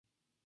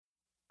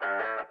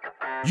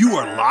You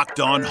are Locked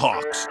On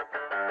Hawks,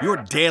 your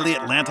daily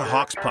Atlanta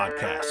Hawks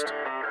podcast.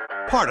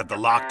 Part of the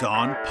Locked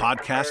On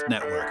Podcast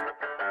Network.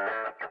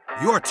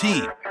 Your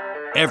team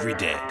every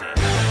day.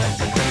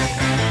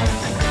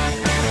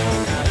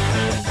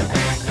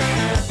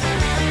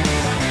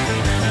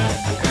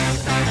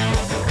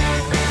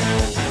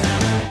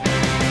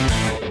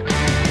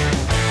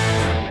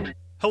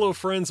 Hello,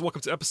 friends.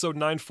 Welcome to episode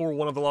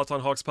 941 of the Locked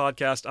On Hawks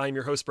podcast. I am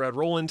your host, Brad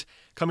Rowland,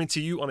 coming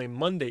to you on a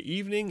Monday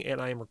evening,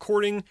 and I am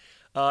recording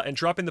and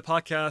dropping the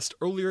podcast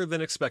earlier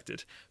than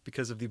expected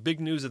because of the big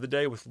news of the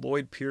day with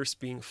Lloyd Pierce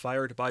being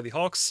fired by the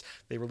Hawks.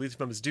 They relieved him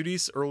from his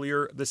duties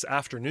earlier this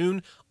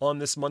afternoon on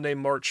this Monday,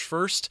 March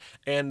 1st.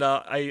 And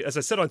as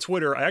I said on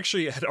Twitter, I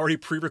actually had already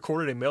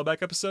pre-recorded a mailbag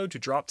episode to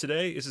drop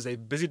today. This is a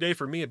busy day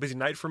for me, a busy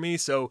night for me.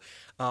 So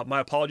my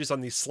apologies on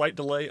the slight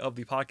delay of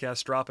the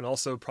podcast drop and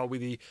also probably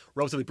the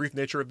relatively brief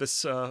nature of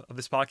this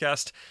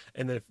podcast.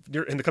 And then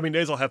in the coming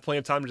days, I'll have plenty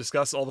of time to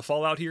discuss all the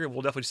fallout here.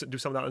 We'll definitely do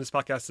some of that on this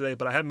podcast today.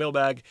 But I had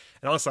mailbag.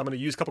 And honestly, I'm going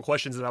to use a couple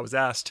questions that I was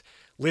asked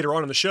later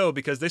on in the show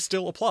because they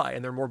still apply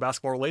and they're more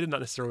basketball related, not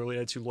necessarily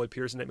related to Lloyd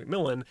Pierce and Nate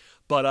McMillan.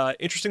 But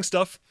interesting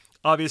stuff,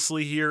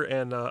 obviously, here.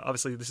 And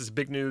obviously, this is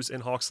big news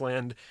in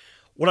Hawksland.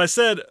 What I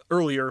said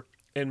earlier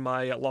in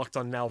my Locked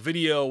On Now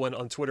video and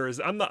on Twitter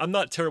is I'm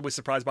not terribly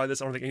surprised by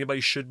this. I don't think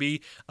anybody should be.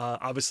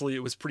 Obviously,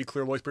 it was pretty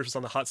clear Lloyd Pierce was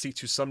on the hot seat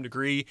to some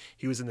degree.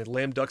 He was in the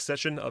lame duck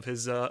session of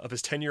his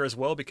tenure as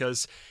well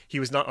because he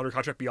was not under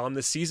contract beyond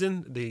this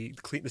season. The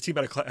team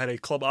had a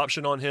club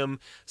option on him.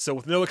 So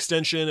with no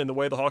extension and the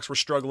way the Hawks were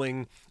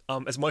struggling,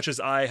 as much as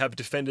I have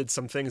defended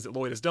some things that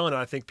Lloyd has done, and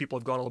I think people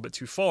have gone a little bit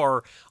too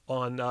far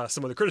on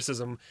some of the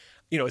criticism,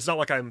 it's not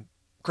like I'm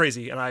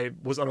crazy and I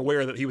was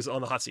unaware that he was on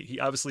the hot seat. He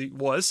obviously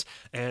was,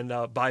 and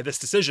by this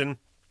decision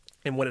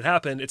and when it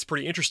happened, it's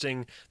pretty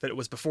interesting that it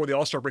was before the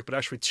All-Star break, but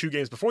actually 2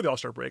 games before the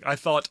All-Star break. I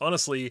thought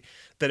honestly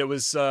that it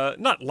was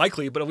not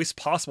likely, but at least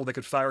possible they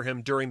could fire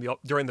him during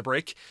the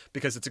break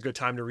because it's a good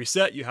time to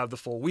reset. You have the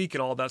full week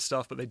and all of that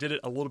stuff, but they did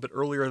it a little bit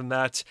earlier than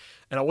that,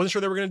 and I wasn't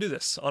sure they were going to do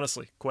this.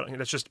 Honestly,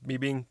 that's just me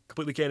being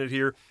completely candid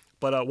here.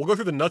 But we'll go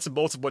through the nuts and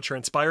bolts of what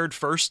transpired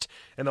first,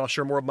 and then I'll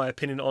share more of my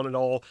opinion on it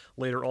all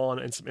later on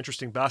and some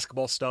interesting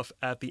basketball stuff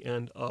at the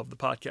end of the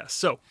podcast.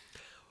 So,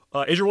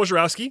 Adrian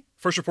Wojnarowski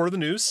first reported the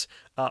news.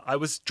 I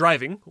was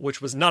driving,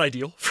 which was not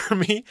ideal for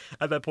me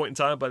at that point in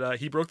time, but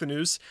he broke the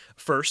news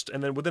first,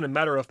 and then within a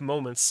matter of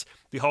moments,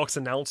 the Hawks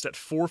announced at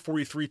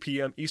 4:43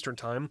 p.m. Eastern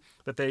Time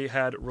that they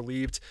had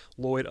relieved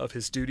Lloyd of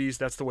his duties.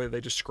 That's the way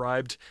they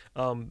described.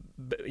 That's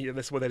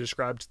the way they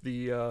described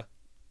the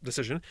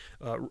decision.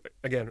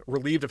 Again,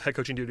 relieved of head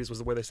coaching duties was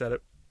the way they said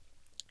it.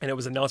 And it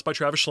was announced by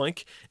Travis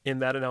Schlenk in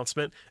that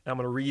announcement. And I'm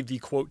going to read the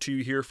quote to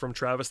you here from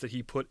Travis that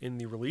he put in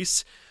the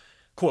release.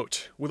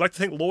 Quote, "We'd like to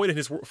thank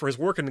Lloyd for his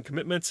work and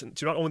commitments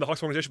to not only the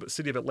Hawks organization but the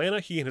city of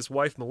Atlanta. He and his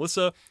wife,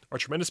 Melissa, are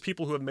tremendous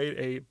people who have made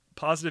a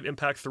positive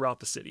impact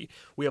throughout the city.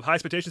 We have high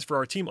expectations for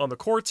our team on the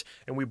court,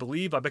 and we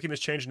believe by making this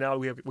change now,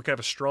 we can have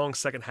a strong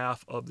second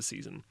half of the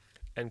season."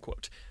 End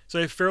quote. So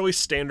a fairly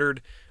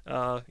standard,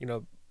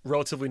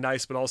 relatively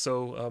nice, but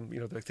also,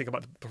 they think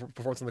about the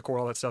performance on the court,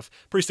 all that stuff.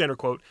 Pretty standard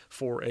quote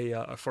for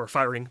a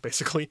firing,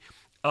 basically.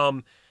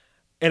 And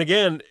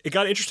again, it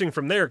got interesting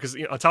from there because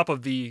on top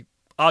of the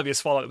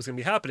obvious fallout that was going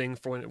to be happening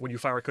for when you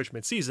fire a coach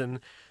mid-season,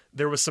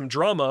 there was some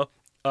drama,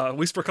 at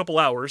least for a couple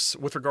hours,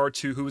 with regard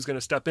to who was going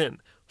to step in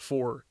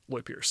for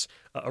Lloyd Pierce.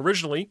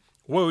 Originally,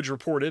 Woj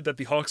reported that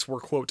the Hawks were,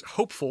 quote,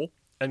 hopeful,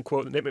 end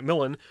quote, that Nate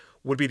McMillan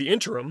would be the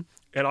interim,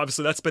 and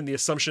obviously that's been the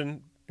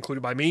assumption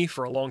included by me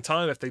for a long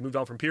time. If they moved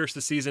on from Pierce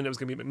this season, it was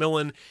going to be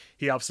McMillan.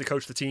 He obviously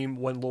coached the team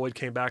when Lloyd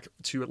came back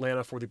to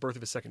Atlanta for the birth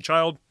of his second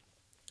child.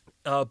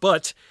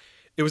 But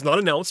it was not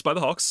announced by the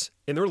Hawks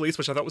in the release,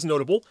 which I thought was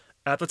notable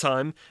at the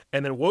time.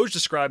 And then Woj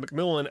described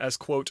McMillan as,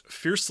 quote,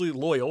 fiercely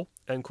loyal,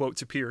 end quote,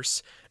 to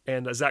Pierce.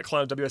 And Zach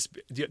Klein of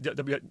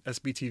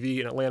WSB-TV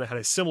in Atlanta had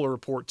a similar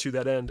report to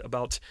that end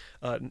about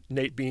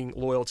Nate being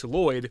loyal to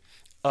Lloyd.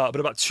 But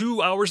about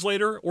 2 hours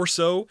later or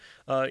so,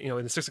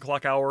 in the 6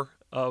 o'clock hour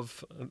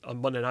of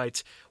Monday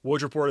night,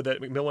 Woj reported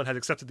that McMillan had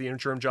accepted the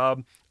interim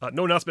job.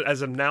 No announcement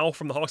as of now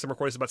from the Hawks. I'm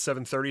recording this about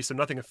 7:30, so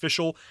nothing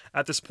official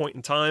at this point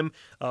in time.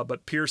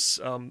 But Pierce,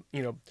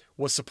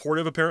 was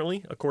supportive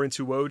apparently, according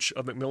to Woj,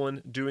 of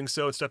McMillan doing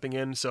so and stepping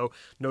in. So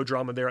no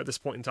drama there at this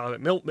point in time.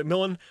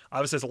 McMillan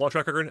obviously has a long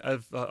track record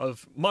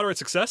of moderate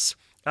success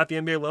at the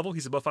NBA level.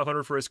 He's above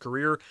 500 for his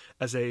career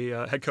as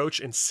a head coach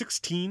in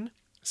 16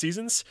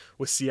 seasons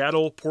with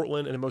Seattle,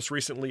 Portland, and most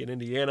recently in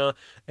Indiana.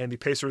 And the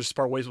Pacers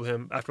part ways with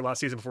him after last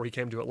season before he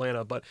came to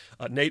Atlanta. But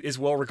Nate is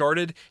well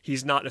regarded.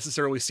 He's not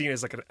necessarily seen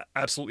as like an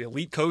absolutely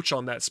elite coach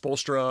on that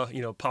Spoelstra,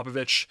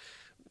 Popovich,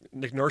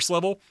 Nick Nurse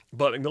level,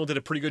 but McMillan did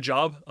a pretty good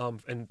job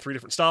in 3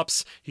 different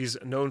stops. He's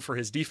known for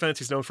his defense.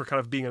 He's known for kind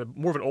of being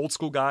more of an old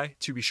school guy,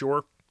 to be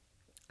sure.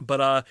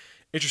 But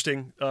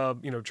interesting,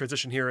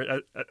 transition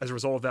here as a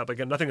result of that. But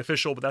again, nothing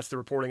official, but that's the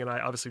reporting, and I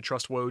obviously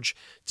trust Woj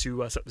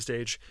to set the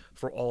stage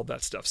for all of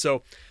that stuff.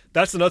 So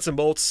that's the nuts and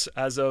bolts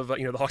as of,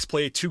 the Hawks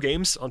play 2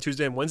 games on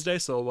Tuesday and Wednesday,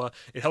 so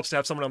it helps to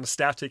have someone on the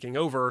staff taking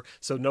over,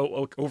 so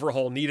no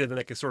overhaul needed, and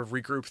they can sort of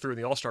regroup through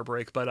the All-Star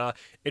break. But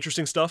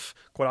interesting stuff.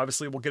 Quite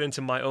obviously, we'll get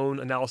into my own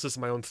analysis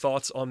and my own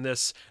thoughts on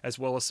this, as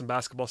well as some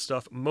basketball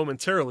stuff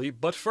momentarily.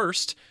 But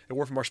first, a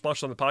word from our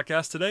sponsor on the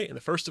podcast today, and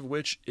the first of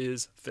which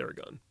is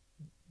Theragun.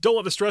 Don't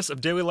let the stress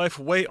of daily life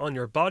weigh on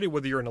your body,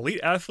 whether you're an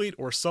elite athlete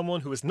or someone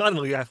who is not an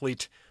elite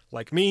athlete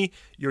like me.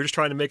 You're just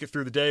trying to make it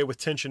through the day with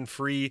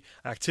tension-free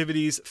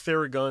activities.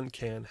 Theragun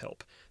can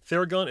help.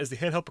 Theragun is the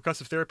handheld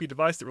percussive therapy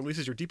device that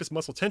releases your deepest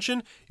muscle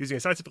tension using a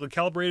scientifically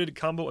calibrated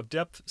combo of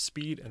depth,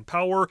 speed, and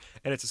power,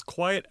 and it's as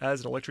quiet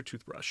as an electric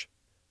toothbrush.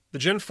 The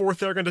Gen 4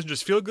 Theragun doesn't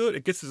just feel good,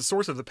 it gets to the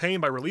source of the pain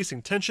by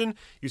releasing tension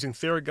using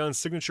Theragun's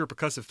signature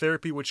percussive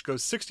therapy, which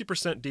goes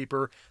 60%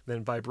 deeper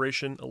than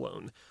vibration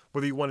alone.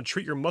 Whether you want to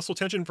treat your muscle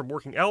tension from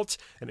working out,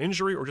 an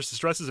injury, or just the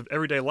stresses of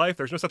everyday life,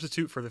 there's no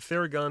substitute for the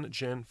Theragun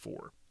Gen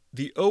 4.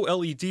 The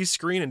OLED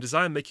screen and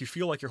design make you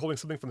feel like you're holding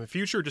something from the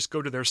future. Just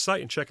go to their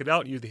site and check it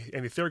out. And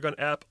the Theragun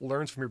app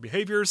learns from your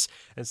behaviors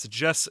and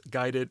suggests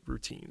guided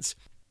routines.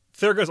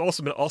 Theragun has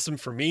also been awesome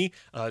for me,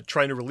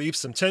 trying to relieve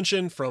some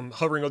tension from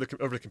hovering over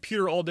the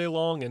computer all day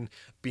long and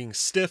being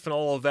stiff and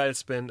all of that.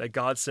 It's been a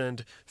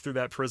godsend through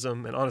that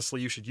prism, and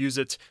honestly, you should use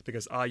it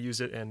because I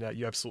use it, and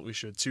you absolutely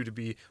should too, to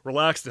be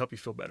relaxed and help you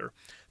feel better.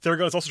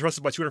 Theragun is also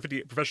trusted by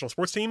 250 professional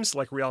sports teams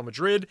like Real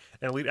Madrid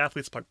and elite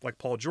athletes like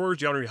Paul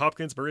George, DeAndre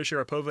Hopkins, Maria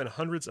Sharapova, and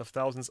hundreds of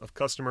thousands of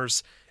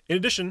customers, in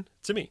addition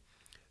to me.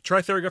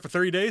 Try Theragun for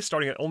 30 days,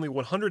 starting at only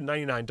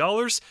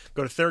 $199.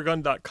 Go to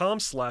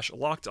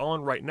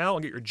Theragun.com/lockedon right now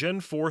and get your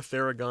Gen 4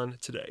 Theragun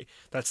today.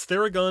 That's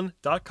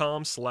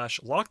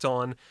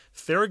Theragun.com/lockedon,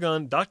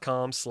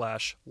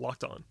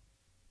 Theragun.com/lockedon.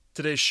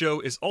 Today's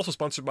show is also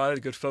sponsored by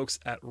the good folks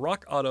at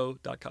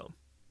RockAuto.com.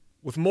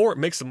 With more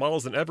makes and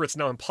models than ever, it's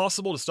now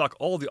impossible to stock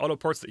all of the auto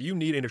parts that you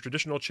need in a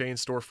traditional chain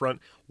storefront.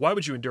 Why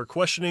would you endure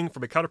questioning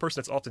from a counterperson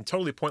that's often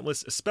totally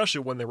pointless, especially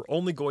when they were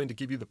only going to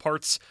give you the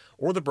parts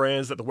or the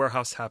brands that the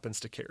warehouse happens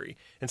to carry?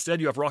 Instead,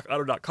 you have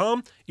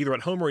RockAuto.com, either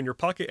at home or in your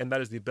pocket, and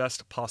that is the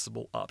best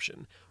possible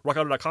option.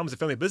 RockAuto.com is a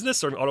family business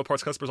serving auto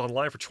parts customers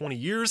online for 20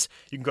 years.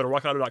 You can go to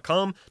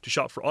RockAuto.com to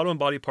shop for auto and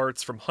body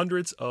parts from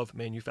hundreds of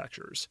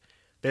manufacturers.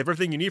 They have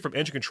everything you need from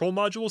engine control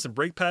modules and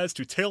brake pads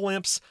to tail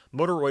lamps,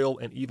 motor oil,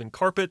 and even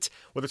carpet.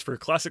 Whether it's for your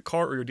classic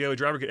car or your daily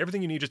driver, get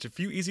everything you need just a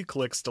few easy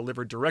clicks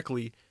delivered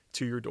directly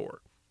to your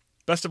door.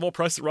 Best of all,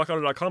 prices at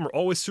RockAuto.com are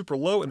always super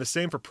low, and the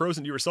same for pros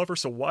and do-it-yourselfers,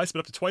 so why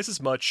spend up to twice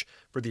as much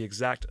for the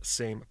exact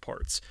same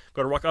parts?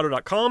 Go to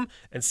RockAuto.com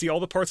and see all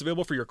the parts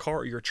available for your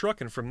car or your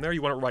truck, and from there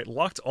you want to write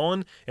Locked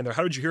On in their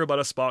How Did You Hear About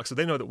Us box so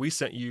they know that we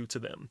sent you to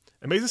them.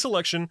 Amazing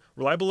selection,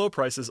 reliable low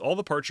prices, all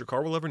the parts your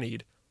car will ever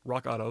need.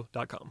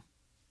 RockAuto.com.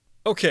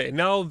 Okay,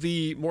 now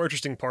the more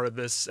interesting part of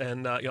this,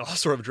 and I'll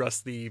sort of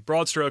address the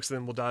broad strokes, and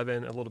then we'll dive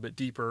in a little bit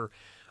deeper.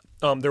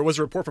 There was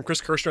a report from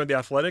Chris Kirschner of The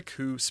Athletic,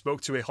 who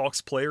spoke to a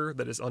Hawks player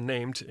that is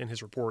unnamed in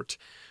his report,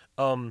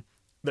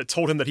 that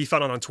told him that he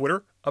found out on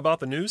Twitter about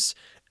the news,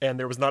 and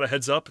there was not a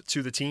heads up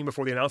to the team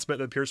before the announcement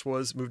that Pierce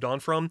was moved on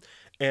from,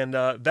 and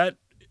that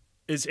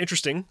is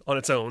interesting on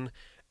its own.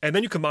 And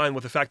then you combine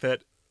with the fact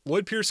that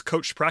Lloyd Pierce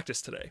coached practice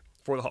today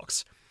for the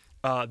Hawks.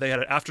 They had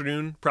an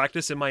afternoon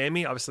practice in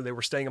Miami. Obviously, they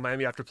were staying in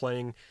Miami after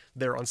playing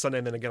there on Sunday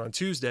and then again on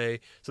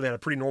Tuesday. So they had a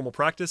pretty normal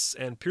practice,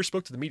 and Pierce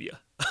spoke to the media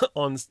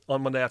on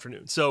Monday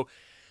afternoon. So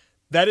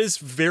that is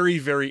very,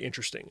 very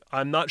interesting.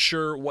 I'm not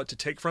sure what to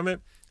take from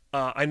it.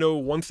 I know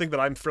one thing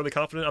that I'm fairly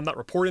confident, I'm not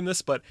reporting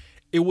this, but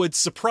it would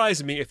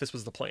surprise me if this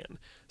was the plan.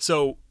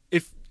 So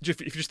if you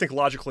just think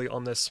logically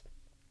on this,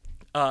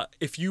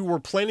 if you were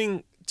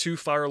planning to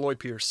fire Lloyd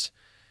Pierce,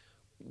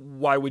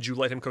 why would you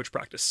let him coach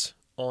practice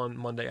on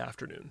Monday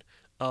afternoon?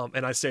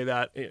 And I say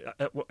that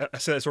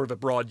sort of a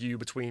broad U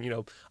between,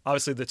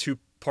 obviously the two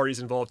parties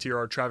involved here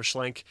are Travis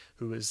Schlenk,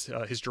 who is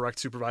his direct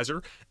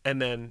supervisor,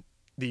 and then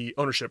the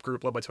ownership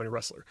group led by Tony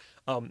Ressler.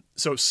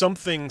 So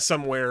something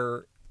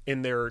somewhere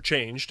in there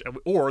changed,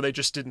 or they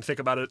just didn't think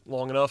about it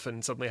long enough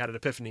and suddenly had an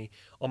epiphany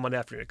on Monday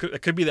afternoon.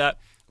 It could be that,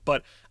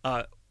 but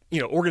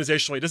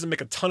organizationally, it doesn't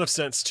make a ton of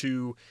sense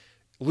to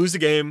lose the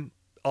game,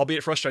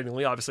 albeit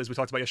frustratingly, obviously, as we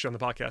talked about yesterday on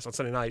the podcast on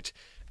Sunday night,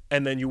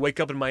 and then you wake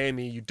up in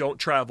Miami, you don't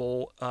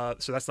travel,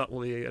 so that's not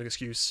really an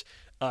excuse.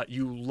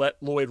 You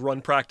let Lloyd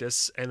run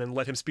practice and then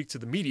let him speak to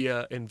the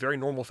media in very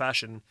normal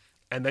fashion,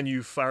 and then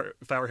you fire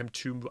him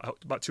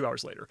about 2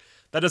 hours later.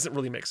 That doesn't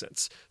really make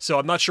sense. So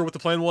I'm not sure what the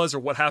plan was or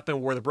what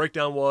happened, where the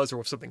breakdown was, or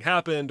if something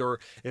happened,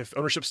 or if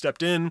ownership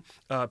stepped in.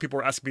 People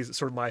were asking me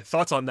sort of my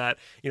thoughts on that.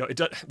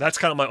 That's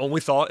kind of my only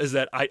thought, is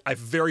that I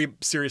very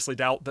seriously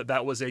doubt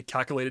that was a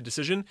calculated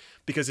decision,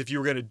 because if you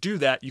were going to do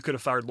that, you could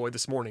have fired Lloyd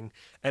this morning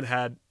and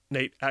had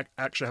Nate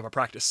actually have a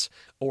practice,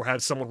 or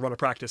had someone run a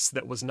practice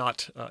that was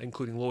not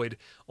including Lloyd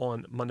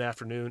on Monday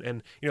afternoon.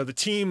 And, the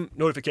team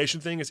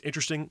notification thing is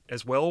interesting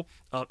as well.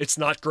 It's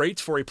not great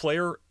for a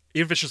player,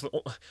 even if it's just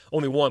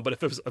only one, but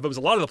if it was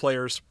a lot of the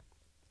players,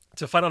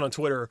 to fight on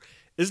Twitter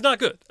is not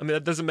good. I mean,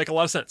 that doesn't make a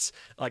lot of sense.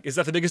 Like, is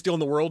that the biggest deal in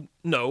the world?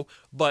 No,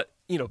 but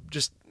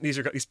just these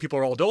people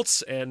are all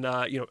adults, and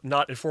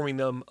not informing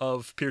them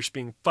of Pierce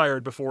being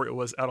fired before it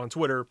was out on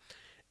Twitter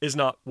is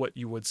not what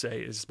you would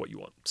say is what you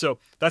want. So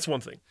that's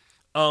one thing.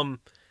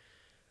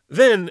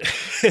 Then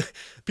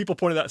people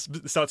pointed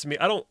this out to me.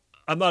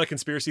 I'm not a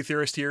conspiracy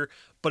theorist here,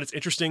 but it's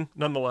interesting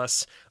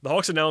nonetheless. The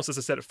Hawks announced, as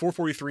I said, at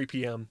 4:43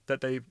 p.m.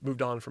 that they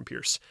moved on from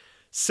Pierce.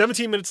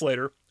 17 minutes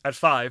later, at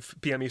 5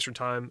 p.m. Eastern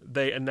Time,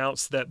 they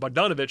announced that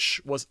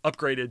Bogdanovich was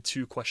upgraded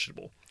to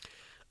questionable.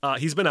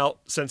 He's been out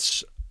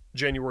since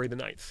January the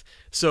 9th.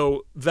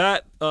 So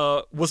that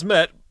was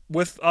met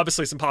with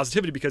obviously some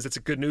positivity because it's a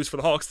good news for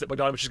the Hawks that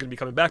Bogdanovich is going to be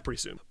coming back pretty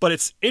soon. But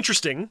it's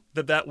interesting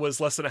that was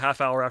less than a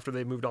half hour after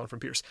they moved on from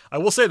Pierce. I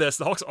will say this,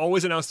 the Hawks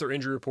always announce their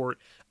injury report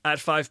at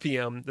 5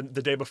 p.m.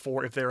 the day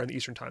before if they're in the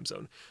Eastern Time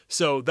Zone.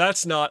 So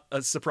that's not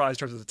a surprise in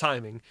terms of the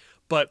timing.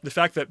 But the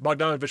fact that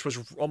Bogdanovich was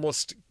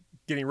almost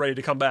getting ready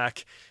to come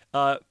back,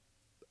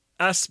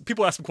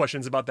 people ask some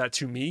questions about that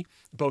to me,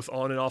 both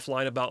on and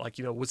offline, about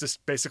was this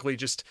basically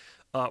just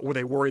were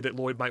they worried that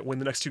Lloyd might win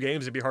the next 2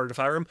 games? It'd be harder to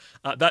fire him.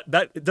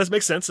 That it does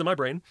make sense in my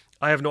brain.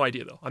 I have no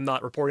idea though. I'm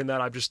not reporting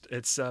that.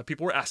 It's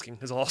people were asking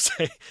is all I'll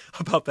say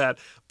about that.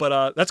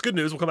 But that's good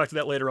news. We'll come back to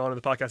that later on in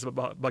the podcast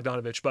about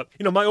Bogdanovich. But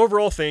my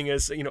overall thing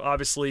is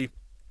obviously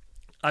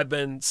I've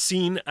been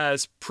seen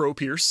as pro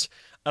Pierce.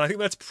 And I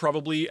think that's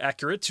probably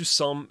accurate to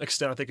some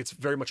extent. I think it's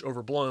very much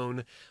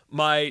overblown.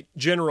 My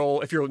general,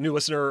 if you're a new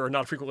listener or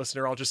not a frequent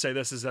listener, I'll just say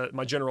this, is that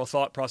my general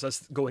thought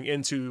process going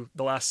into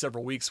the last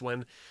several weeks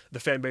when the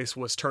fan base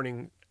was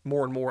turning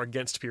more and more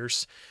against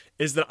Pierce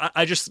is that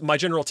my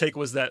general take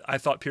was that I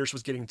thought Pierce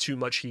was getting too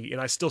much heat, and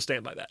I still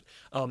stand by that.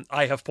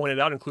 I have pointed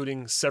out,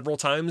 including several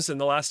times in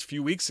the last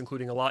few weeks,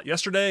 including a lot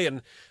yesterday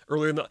and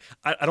earlier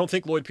I don't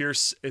think Lloyd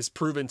Pierce is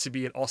proven to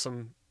be an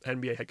awesome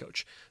NBA head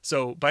coach.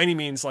 So by any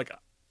means,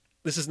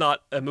 this is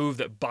not a move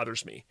that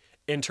bothers me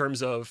in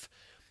terms of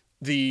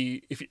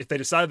if they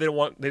decided they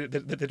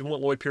didn't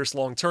want Lloyd Pierce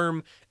long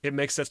term, it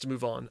makes sense to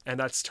move on, and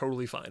that's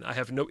totally fine. I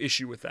have no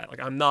issue with that.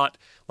 I'm not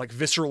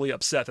viscerally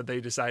upset that they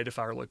decided to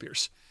fire Lloyd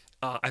Pierce.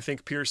 I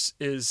think Pierce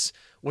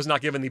was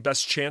not given the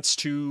best chance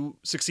to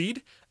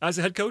succeed as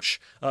a head coach.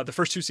 The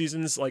first 2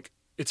 seasons,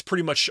 it's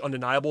pretty much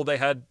undeniable they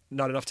had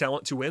not enough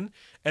talent to win.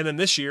 And then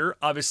this year,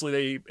 obviously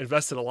they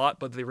invested a lot,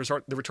 but the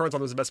returns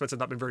on those investments have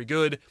not been very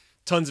good.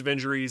 Tons of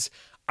injuries.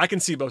 I can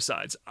see both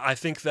sides. I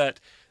think that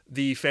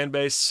the fan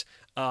base,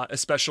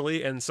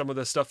 especially, and some of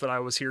the stuff that I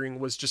was hearing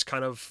was just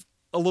kind of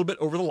a little bit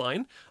over the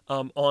line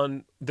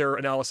on their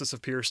analysis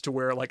of Pierce, to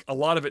where a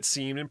lot of it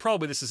seemed, and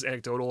probably this is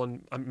anecdotal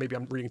and maybe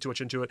I'm reading too much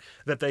into it,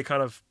 that they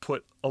kind of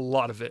put a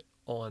lot of it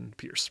on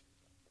Pierce.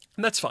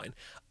 And that's fine.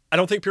 I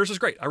don't think Pierce is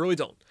great. I really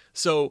don't.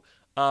 So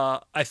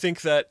I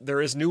think that there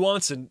is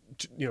nuance, and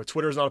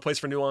Twitter is not a place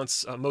for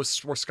nuance. Most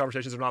sports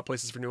conversations are not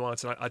places for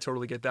nuance, and I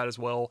totally get that as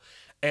well.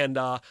 And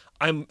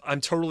I'm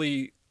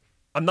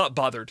not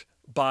bothered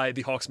by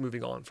the Hawks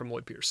moving on from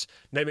Lloyd Pierce.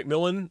 Nate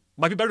McMillan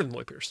might be better than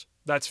Lloyd Pierce.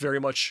 That's very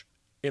much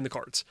in the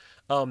cards.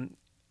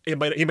 He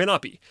may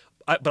not be.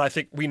 But I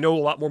think we know a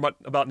lot more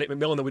about Nate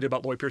McMillan than we did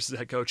about Lloyd Pierce as a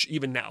head coach,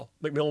 even now.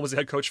 McMillan was the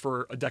head coach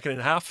for a decade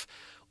and a half.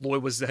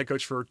 Lloyd was the head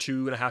coach for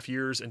 2.5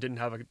 years and didn't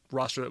have a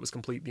roster that was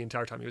complete the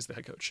entire time he was the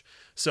head coach.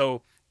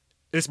 So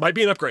this might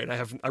be an upgrade.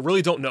 I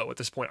really don't know at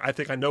this point. I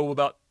think I know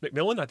about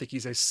McMillan. I think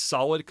he's a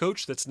solid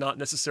coach that's not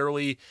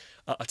necessarily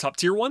a top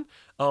tier one.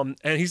 And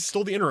he's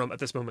still the interim at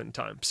this moment in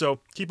time. So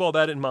keep all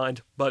that in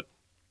mind. But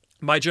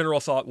my general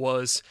thought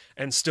was,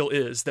 and still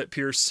is, that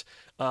Pierce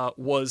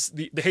was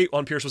the hate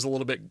on Pierce was a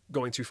little bit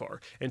going too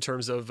far in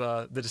terms of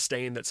the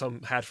disdain that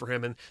some had for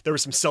him, and there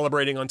was some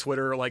celebrating on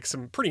Twitter,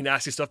 some pretty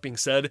nasty stuff being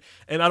said,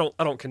 and I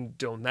don't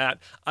condone that.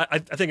 I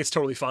think it's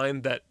totally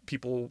fine that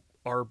people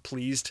are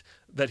pleased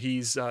that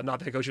he's not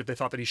the head coach if they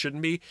thought that he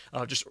shouldn't be,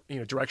 just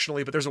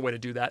directionally. But there's a way to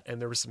do that,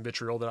 and there was some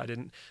vitriol that I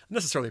didn't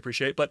necessarily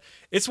appreciate. But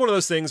it's one of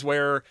those things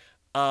where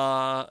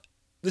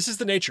this is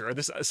the nature.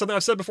 This is something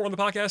I've said before on the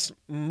podcast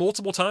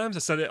multiple times. I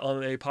said it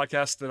on a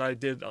podcast that I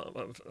did, I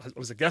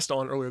was a guest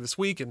on earlier this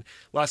week and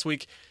last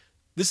week.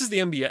 This is the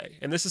NBA,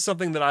 and this is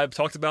something that I've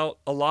talked about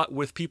a lot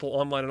with people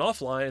online and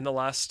offline in the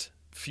last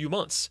few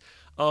months.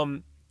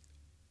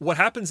 What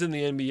happens in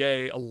the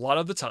NBA a lot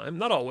of the time,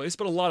 not always,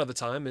 but a lot of the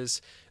time, is,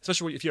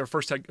 especially if you have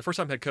a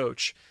first-time head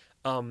coach,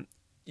 they're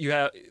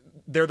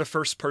the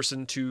first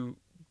person to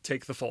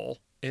take the fall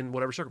in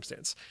whatever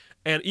circumstance.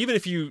 And even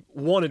if you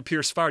wanted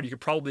Pierce fired, you could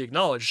probably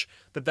acknowledge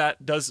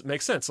that does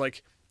make sense.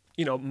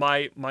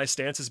 My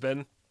stance has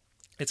been,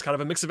 it's kind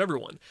of a mix of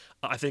everyone.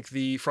 I think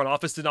the front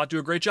office did not do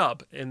a great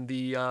job in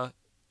the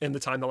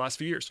last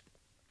few years,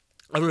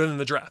 other than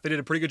the draft. They did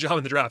a pretty good job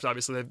in the draft.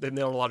 Obviously, they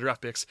nailed a lot of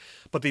draft picks,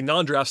 but the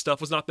non-draft stuff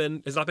has not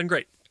been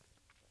great.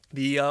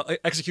 The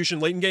execution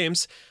late in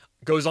games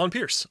goes on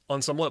Pierce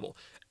on some level.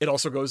 It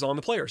also goes on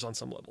the players on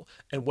some level.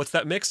 And what's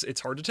that mix?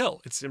 It's hard to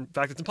tell. In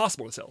fact, it's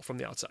impossible to tell from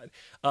the outside.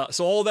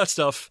 So all that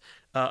stuff,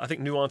 I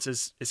think nuance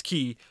is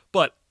key.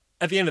 But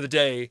at the end of the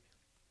day,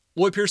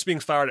 Lloyd Pierce being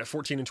fired at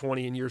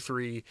 14-20 in year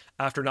 3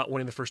 after not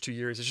winning the first 2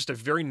 years is just a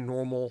very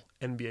normal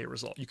NBA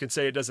result. You can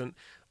say it doesn't,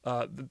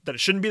 that it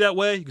shouldn't be that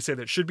way. You can say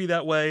that it should be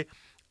that way.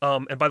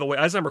 And by the way,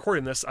 as I'm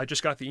recording this, I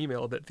just got the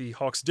email that the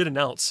Hawks did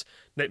announce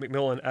Nate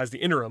McMillan as the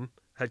interim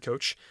head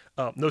coach.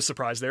 No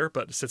surprise there,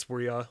 but since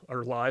we are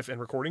live and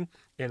recording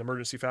in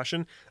emergency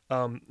fashion,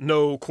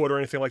 no quote or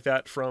anything like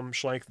that from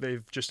Schlenk.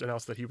 They've just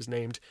announced that he was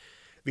named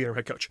the interim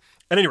head coach.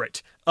 At any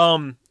rate,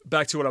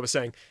 back to what I was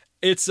saying.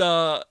 It's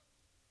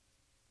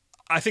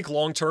I think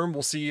long term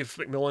we'll see if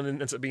McMillan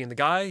ends up being the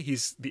guy.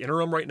 He's the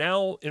interim right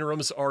now.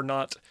 Interims are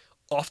not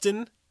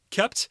often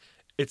kept.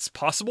 It's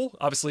possible.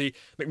 Obviously,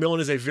 McMillan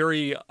is a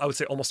very, I would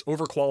say, almost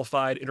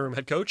overqualified interim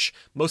head coach.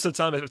 Most of the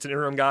time, if it's an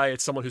interim guy,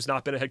 it's someone who's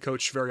not been a head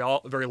coach very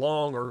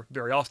long or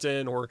very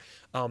often, or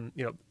and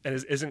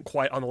isn't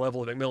quite on the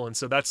level of McMillan.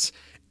 So that's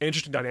an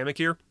interesting dynamic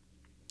here.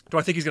 Do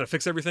I think he's going to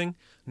fix everything?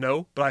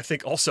 No, but I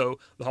think also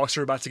the Hawks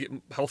are about to get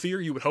healthier,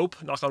 you would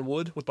hope, knock on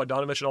wood, with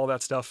Bogdanovich and all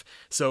that stuff.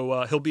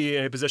 So he'll be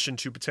in a position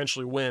to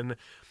potentially win.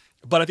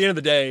 But at the end of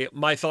the day,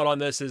 my thought on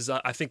this is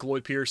I think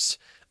Lloyd Pierce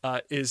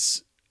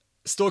is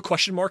still a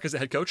question mark as a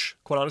head coach,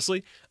 quite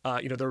honestly.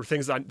 There were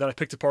things that I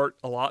picked apart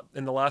a lot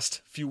in the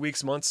last few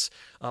weeks, months,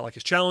 like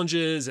his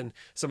challenges and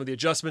some of the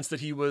adjustments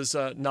that he was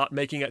not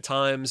making at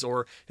times,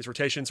 or his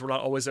rotations were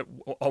not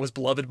always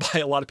beloved by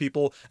a lot of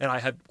people, and I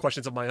had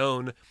questions of my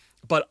own.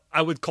 But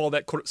I would call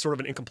that sort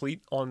of an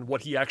incomplete on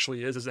what he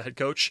actually is as a head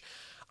coach.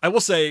 I will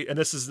say, and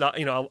this is not,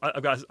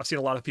 I've seen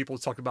a lot of people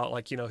talk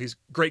about he's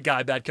great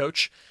guy, bad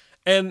coach.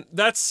 And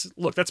that's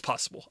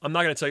possible. I'm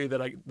not going to tell you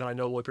that I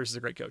know Lloyd Pierce is a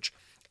great coach,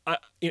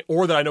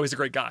 or that I know he's a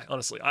great guy.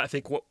 Honestly, I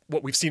think what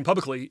we've seen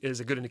publicly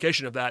is a good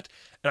indication of that.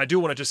 And I do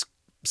want to just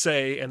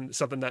say, and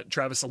something that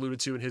Travis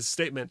alluded to in his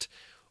statement,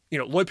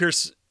 Lloyd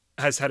Pierce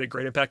has had a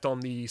great impact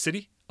on the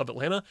city of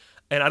Atlanta,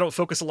 and I don't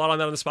focus a lot on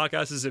that on this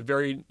podcast. This is a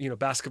very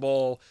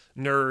basketball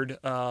nerd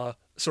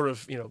sort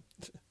of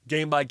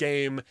game by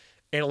game,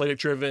 analytic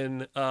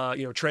driven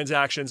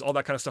transactions, all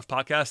that kind of stuff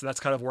podcast. And that's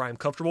kind of where I'm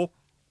comfortable.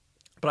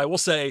 But I will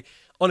say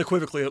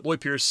unequivocally that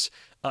Lloyd Pierce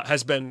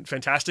has been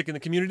fantastic in the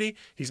community.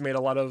 He's made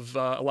a lot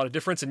of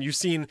difference, and you've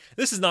seen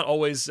this is not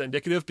always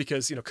indicative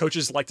because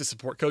coaches like to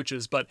support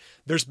coaches, but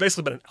there's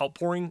basically been an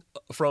outpouring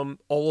from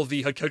all of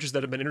the head coaches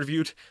that have been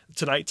interviewed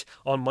tonight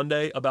on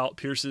Monday about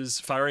Pierce's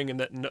firing, and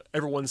that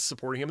everyone's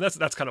supporting him.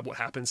 That's kind of what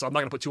happened. So I'm not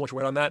going to put too much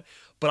weight on that,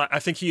 but I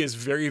think he is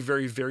very,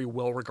 very, very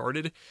well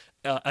regarded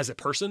as a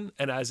person,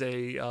 and as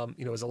a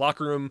as a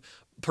locker room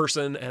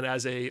person, and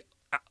as a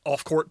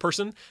off-court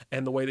person,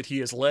 and the way that he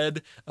has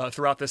led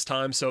throughout this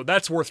time. So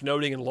that's worth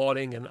noting and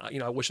lauding, and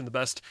I wish him the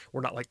best.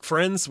 We're not like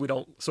friends. We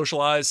don't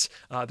socialize.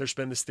 There's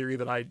been this theory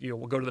that I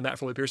will go to the mat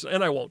for Lloyd Pierce,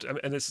 and I won't.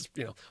 And this is,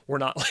 we're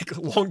not like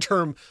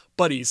long-term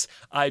buddies.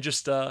 I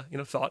just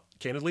thought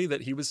candidly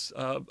that he was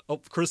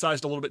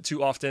criticized a little bit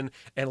too often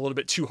and a little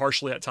bit too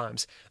harshly at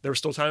times. There's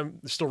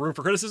still room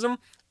for criticism.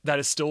 That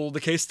is still the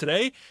case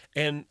today.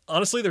 And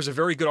honestly, there's a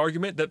very good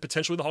argument that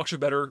potentially the Hawks are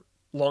better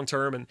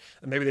long-term, and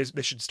maybe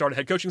they should start a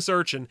head coaching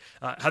search, and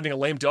having a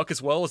lame duck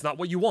as well is not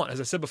what you want. As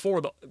I said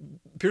before,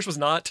 Pierce was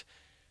not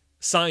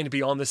signed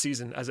beyond this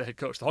season as a head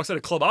coach. The Hawks had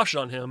a club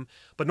option on him,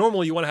 but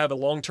normally you want to have a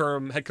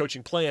long-term head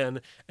coaching plan,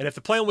 and if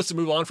the plan was to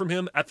move on from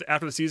him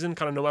after the season,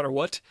 kind of no matter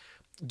what,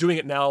 doing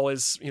it now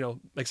is,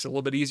 makes it a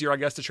little bit easier, I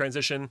guess, to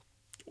transition,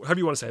 however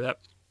you want to say that.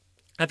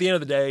 At the end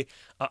of the day,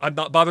 I'm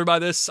not bothered by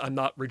this. I'm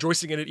not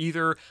rejoicing in it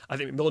either. I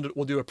think McMillan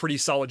will do a pretty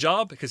solid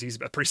job because he's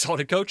a pretty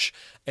solid head coach,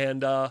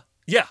 and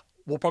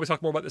we'll probably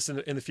talk more about this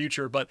in the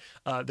future, but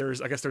there's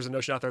a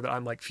notion out there that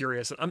I'm like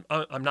furious.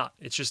 I'm not.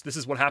 It's just, this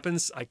is what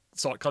happens. I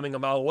saw it coming a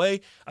mile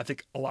away. I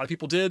think a lot of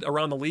people did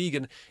around the league,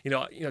 and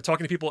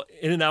talking to people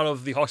in and out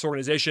of the Hawks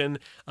organization,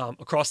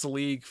 across the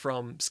league,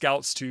 from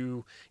scouts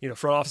to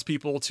front office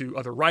people to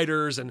other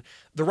writers, and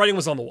the writing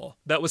was on the wall.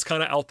 That was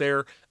kind of out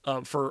there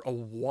for a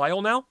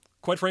while now,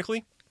 quite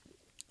frankly,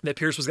 that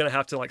Pierce was going to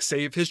have to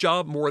save his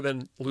job more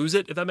than lose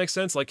it, if that makes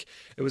sense.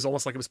 It was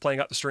almost like it was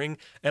playing out the string.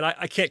 And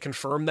I can't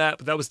confirm that,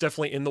 but that was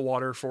definitely in the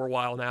water for a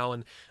while now.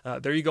 And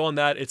there you go on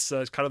that. It's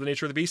kind of the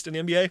nature of the beast in the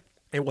NBA.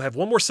 And we'll have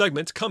one more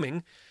segment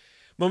coming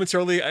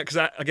momentarily, because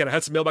I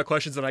had some mailbag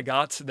questions that I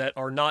got that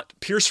are not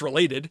Pierce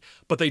related,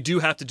 but they do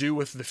have to do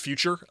with the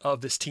future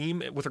of this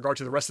team with regard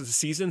to the rest of the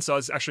season. So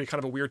it's actually kind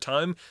of a weird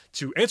time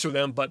to answer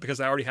them, but because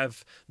I already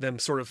have them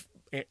sort of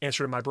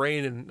answered in my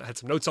brain and I had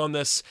some notes on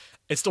this,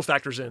 it still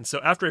factors in. So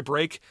after a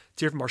break,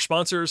 to hear from our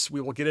sponsors,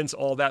 we will get into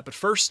all that. But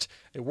first,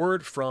 a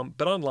word from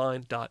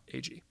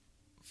betonline.ag.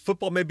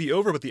 Football may be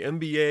over, but the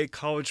NBA,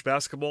 college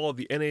basketball,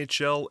 the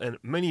NHL, and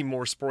many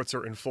more sports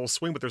are in full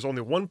swing, but there's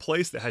only one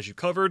place that has you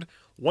covered,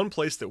 one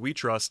place that we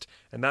trust,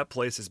 and that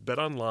place is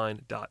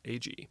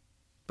betonline.ag.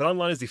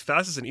 BetOnline is the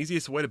fastest and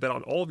easiest way to bet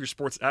on all of your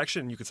sports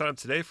action, and you can sign up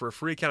today for a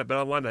free account at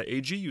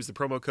betonline.ag. Use the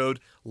promo code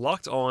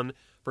LOCKEDON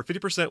for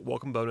 50%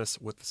 welcome bonus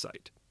with the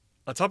site.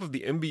 On top of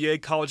the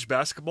NBA, college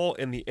basketball,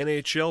 and the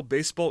NHL,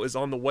 baseball is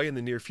on the way in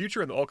the near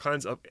future, and all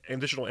kinds of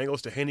additional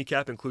angles to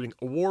handicap, including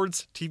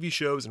awards, TV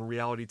shows, and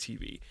reality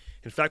TV.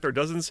 In fact, there are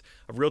dozens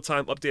of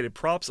real-time updated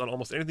props on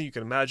almost anything you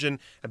can imagine,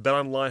 and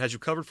BetOnline has you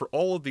covered for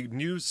all of the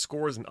news,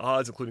 scores, and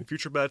odds, including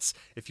future bets,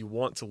 if you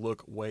want to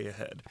look way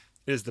ahead.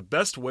 It is the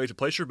best way to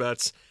place your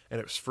bets, and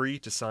it's free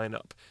to sign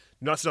up.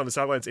 Do not sit on the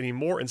sidelines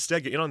anymore.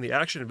 Instead, get in on the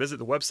action and visit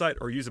the website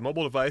or use a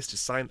mobile device to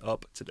sign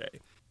up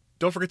today.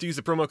 Don't forget to use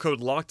the promo code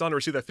LOCKEDON to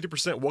receive that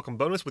 50% welcome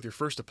bonus with your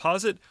first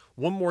deposit.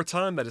 One more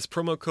time, that is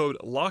promo code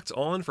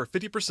LOCKEDON for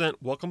 50%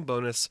 welcome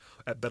bonus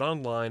at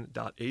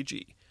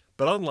betonline.ag.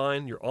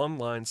 BetOnline, your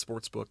online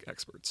sportsbook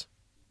experts.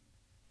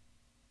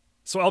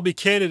 So I'll be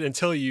candid and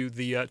tell you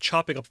the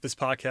chopping up of this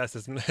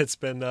podcast it's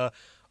been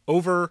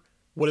over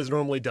what is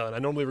normally done. I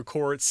normally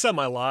record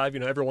semi-live.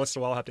 Every once in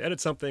a while I have to edit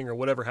something or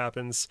whatever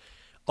happens.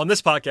 On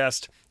this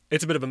podcast,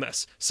 it's a bit of a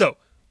mess. So,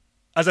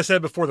 as I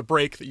said before the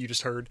break that you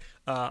just heard,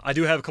 I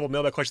do have a couple of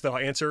mailbag questions that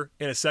I'll answer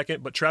in a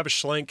second, but Travis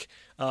Schlenk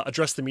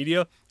addressed the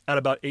media at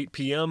about 8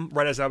 p.m.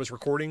 right as I was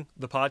recording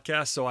the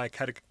podcast, so I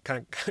had to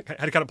kind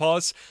of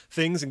pause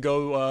things and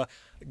go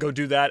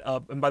do that.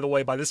 And by the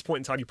way, by this point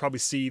in time, you probably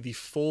see the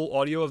full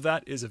audio of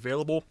that is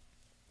available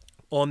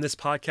on this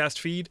podcast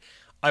feed.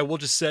 I will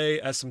just say,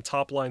 as some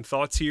top-line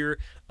thoughts here,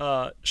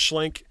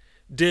 Schlenk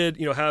did,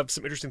 have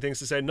some interesting things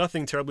to say.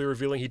 Nothing terribly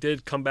revealing. He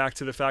did come back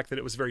to the fact that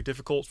it was very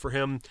difficult for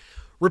him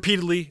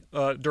repeatedly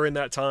during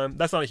that time.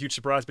 That's not a huge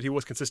surprise, but he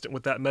was consistent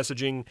with that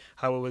messaging,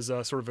 how it was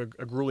sort of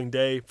a grueling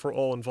day for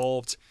all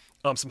involved.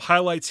 Some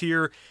highlights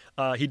here.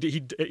 He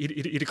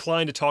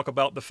declined to talk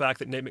about the fact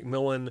that Nate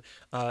McMillan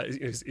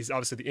is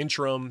obviously the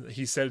interim.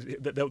 He said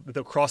that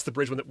they'll cross the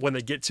bridge when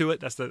they get to it.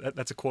 That's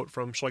a quote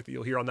from Schlenk that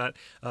you'll hear on that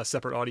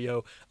separate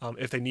audio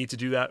if they need to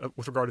do that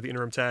with regard to the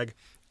interim tag.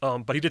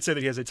 But he did say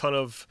that he has a ton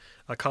of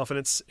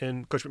confidence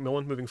in Coach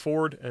McMillan moving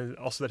forward, and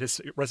also that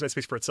his resume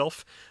speaks for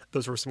itself.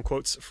 Those were some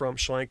quotes from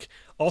Schlenk.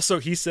 Also,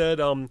 he said,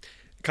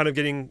 kind of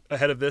getting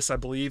ahead of this, I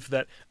believe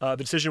that the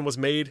decision was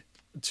made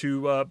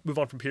to move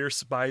on from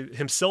Pierce by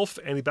himself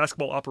and the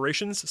basketball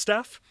operations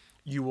staff.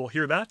 You will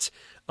hear that.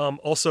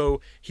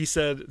 Also, he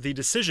said the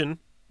decision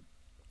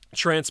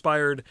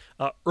transpired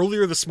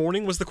earlier this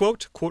morning, was the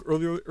quote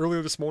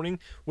earlier this morning,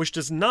 which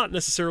does not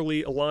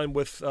necessarily align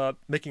with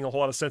making a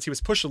whole lot of sense. He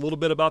was pushed a little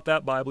bit about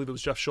that by, I believe it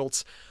was Jeff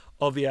Schultz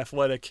of The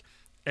Athletic,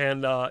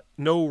 and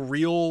no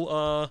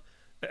real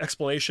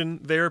explanation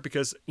there,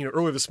 because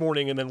earlier this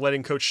morning and then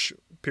letting Coach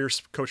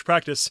Pierce coach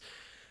practice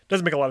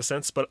doesn't make a lot of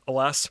sense, but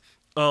alas.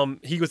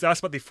 He was asked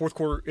about the fourth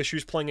quarter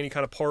issues playing any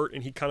kind of part,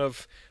 and he kind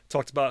of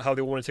talked about how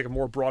they want to take a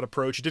more broad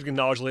approach. He did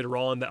acknowledge later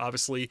on that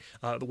obviously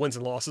the wins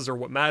and losses are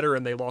what matter,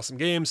 and they lost some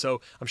games,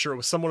 so I'm sure it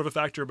was somewhat of a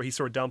factor, but he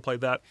sort of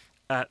downplayed that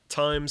at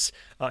times.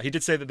 He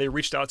did say that they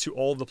reached out to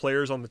all of the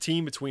players on the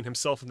team between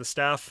himself and the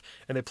staff,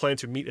 and they plan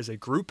to meet as a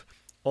group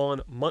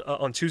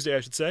on Tuesday, I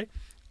should say.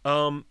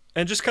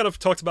 And just kind of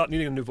talked about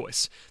needing a new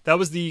voice. That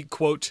was the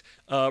quote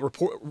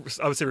report,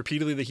 I would say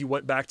repeatedly, that he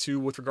went back to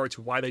with regard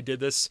to why they did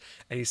this.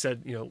 And he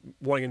said,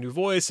 wanting a new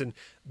voice and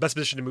best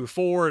position to move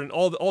forward and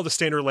all the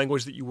standard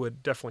language that you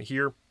would definitely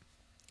hear.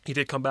 He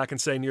did come back and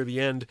say near the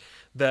end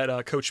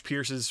that Coach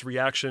Pierce's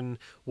reaction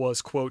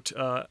was, quote,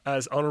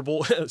 as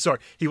honorable. Sorry,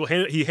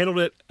 he handled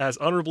it as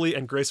honorably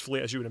and gracefully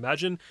as you would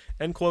imagine,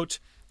 end quote.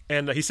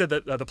 And he said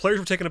that the players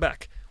were taken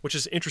aback, which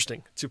is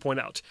interesting to point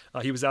out.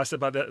 He was asked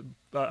about that.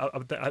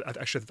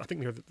 Actually, I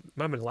think it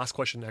might have been the last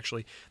question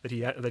actually that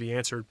he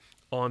answered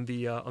on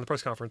the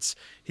press conference.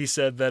 He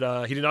said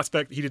that he did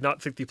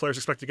not think the players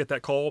expected to get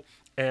that call,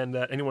 and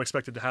that anyone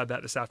expected to have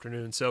that this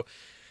afternoon. So,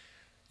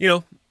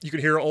 you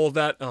can hear all of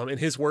that in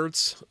his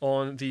words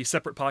on the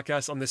separate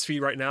podcast on this feed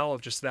right now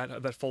of just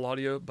that full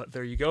audio. But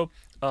there you go.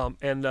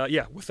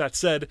 With that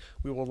said,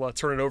 we will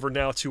turn it over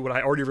now to what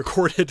I already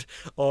recorded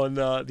on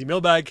the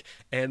mailbag,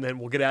 and then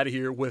we'll get out of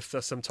here with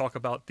some talk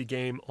about the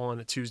game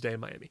on Tuesday in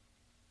Miami.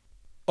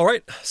 All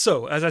right.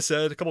 So as I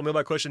said, a couple of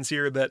mailbag questions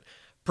here that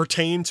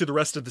pertain to the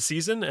rest of the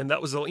season, and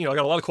that was I got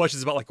a lot of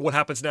questions about like what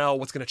happens now,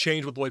 what's going to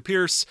change with Lloyd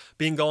Pierce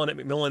being gone at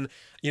McMillan.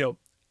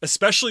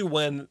 Especially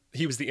when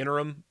he was the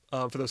interim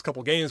for those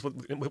couple games with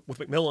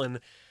McMillan,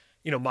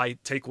 my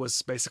take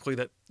was basically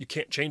that you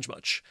can't change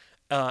much.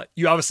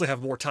 You obviously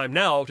have more time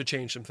now to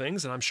change some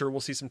things, and I'm sure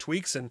we'll see some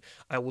tweaks, and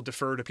I will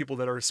defer to people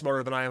that are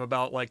smarter than I am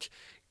about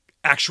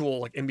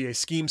actual NBA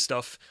scheme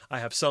stuff. I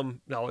have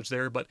some knowledge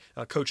there, but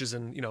coaches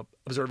and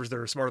observers that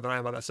are smarter than I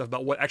am about that stuff,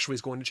 about what actually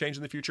is going to change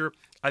in the future.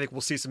 I think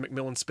we'll see some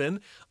McMillan spin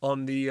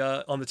on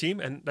the team,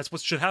 and that's what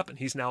should happen.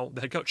 He's now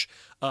the head coach.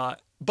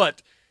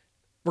 But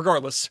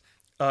regardless,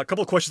 a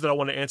couple of questions that I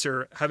want to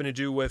answer having to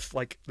do with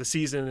the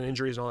season and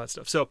injuries and all that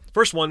stuff. So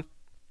first one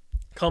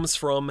comes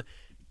from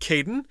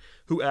Caden,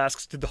 who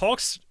asks, did the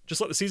Hawks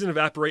just let the season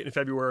evaporate in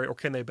February, or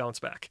can they bounce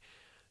back?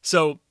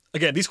 So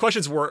again, these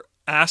questions were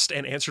asked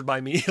and answered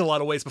by me in a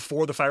lot of ways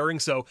before the firing,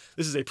 so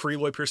this is a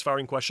pre-Lloyd Pierce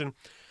firing question,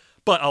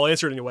 but I'll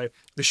answer it anyway.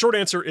 The short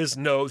answer is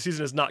no, the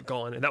season is not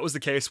gone, and that was the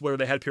case whether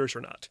they had Pierce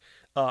or not.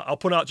 I'll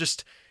point out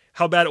just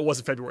how bad it was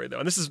in February, though,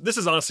 and this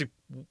is honestly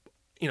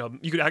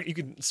you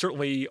could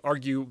certainly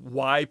argue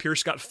why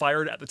Pierce got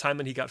fired at the time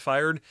that he got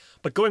fired,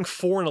 but going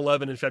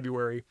 4-11 in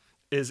February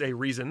is a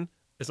reason.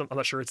 I'm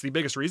not sure it's the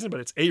biggest reason, but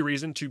it's a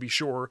reason to be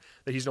sure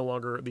that he's no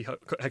longer the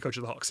head coach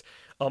of the Hawks.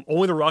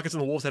 Only the Rockets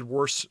and the Wolves had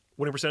worse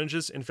winning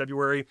percentages in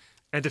February,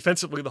 and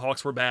defensively the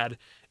Hawks were bad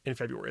in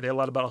February. They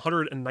allowed about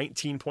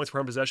 119 points per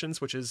 100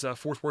 possessions, which is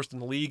fourth worst in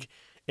the league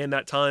in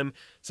that time.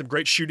 Some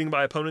great shooting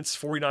by opponents,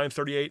 49,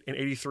 38, and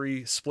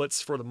 83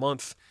 splits for the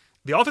month.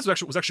 The offense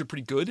was actually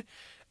pretty good,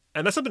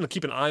 and that's something to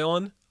keep an eye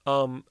on.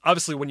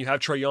 Obviously, when you have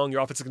Trae Young, your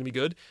offense is going to be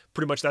good.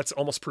 Pretty much that's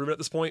almost proven at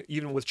this point.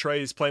 Even with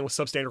Trae's playing with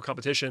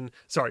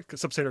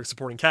substandard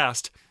supporting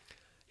cast,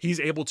 he's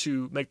able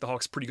to make the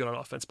Hawks pretty good on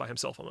offense by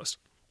himself almost.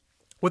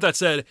 With that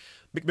said,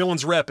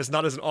 McMillan's rep is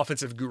not as an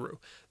offensive guru.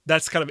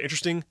 That's kind of an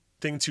interesting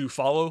thing to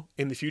follow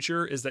in the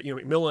future, is that,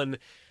 McMillan,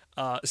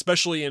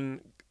 especially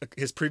in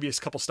his previous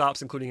couple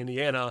stops, including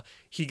Indiana,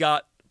 he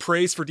got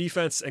praised for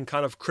defense and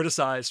kind of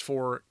criticized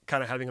for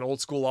kind of having an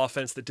old school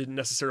offense that didn't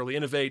necessarily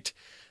innovate.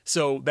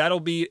 So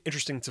that'll be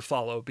interesting to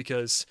follow,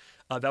 because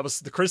that was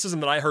the criticism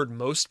that I heard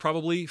most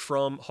probably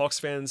from Hawks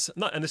fans,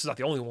 and this is not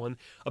the only one,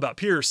 about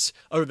Pierce,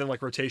 other than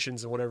like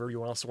rotations and whatever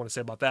you also want to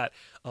say about that.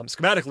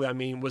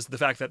 Schematically, was the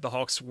fact that the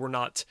Hawks were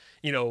not,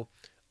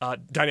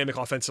 dynamic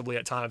offensively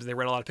at times. They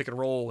ran a lot of pick and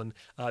roll, and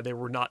they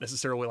were not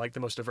necessarily like the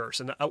most diverse.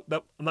 And I'm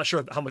not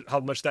sure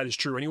how much that is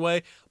true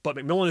anyway, but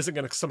McMillan isn't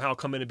going to somehow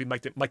come in and be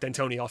Mike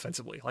D'Antoni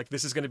offensively. Like,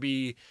 this is going to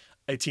be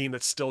a team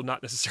that's still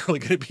not necessarily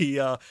going to be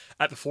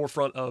at the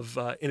forefront of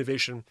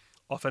innovation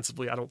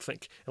offensively, I don't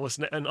think.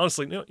 And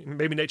honestly,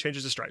 maybe Nate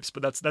changes his stripes,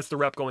 but that's the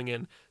rep going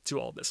in to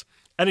all of this.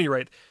 At any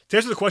rate, to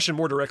answer the question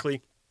more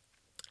directly,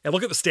 and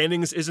look at the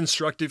standings is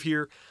instructive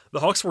here.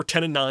 The Hawks were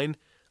 10-9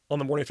 on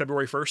the morning of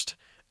February 1st,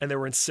 and they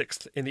were in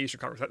 6th in the Eastern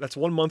Conference. That's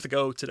 1 month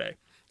ago today.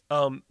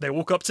 They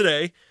woke up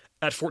today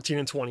at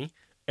 14-20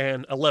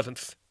 and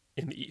 11th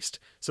in the East.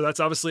 So that's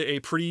obviously a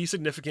pretty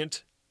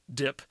significant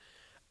dip.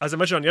 As I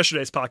mentioned on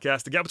yesterday's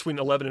podcast, the gap between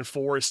 11 and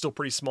 4 is still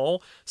pretty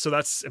small, so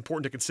that's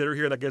important to consider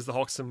here. That gives the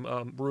Hawks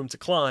some room to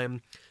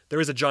climb.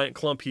 There is a giant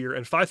clump here,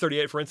 and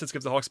 538, for instance,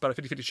 gives the Hawks about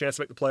a 50-50 chance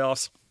to make the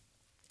playoffs.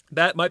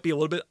 That might be a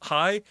little bit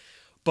high,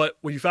 but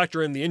when you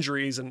factor in the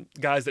injuries and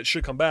guys that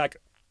should come back,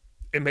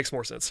 it makes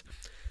more sense.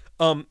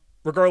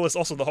 Regardless,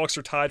 also the Hawks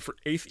are tied for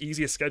 8th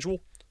easiest schedule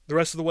the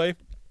rest of the way,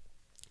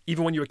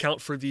 even when you account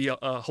for the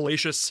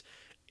hellacious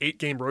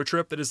 8-game road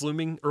trip that is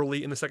looming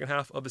early in the second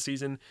half of the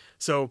season.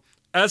 So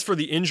as for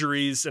the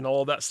injuries and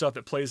all of that stuff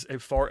that plays a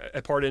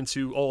part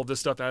into all of this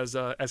stuff, as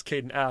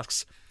Caden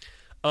asks,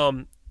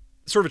 sort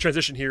of a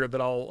transition here that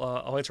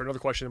I'll answer another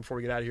question before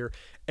we get out of here,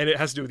 and it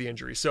has to do with the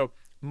injuries. So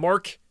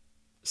Mark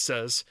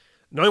says,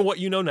 knowing what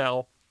you know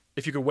now,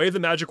 if you could wave the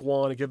magic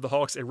wand and give the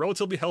Hawks a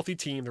relatively healthy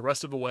team the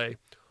rest of the way,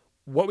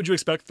 what would you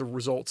expect the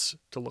results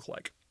to look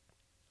like?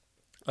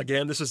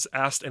 Again, this was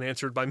asked and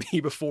answered by me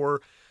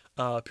before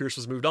Pierce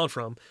was moved on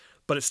from,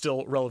 but it's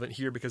still relevant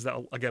here because that,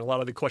 again, a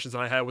lot of the questions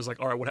that I had was like,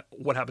 all right,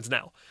 what happens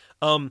now?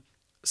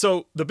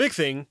 So the big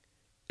thing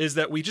is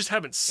that we just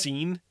haven't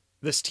seen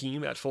this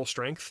team at full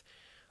strength.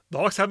 The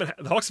Hawks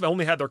have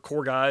only had their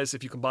core guys,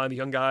 if you combine the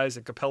young guys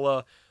and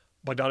Capella,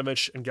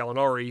 Bogdanovich, and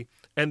Gallinari,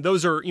 and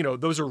those are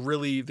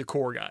really the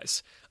core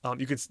guys.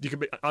 You could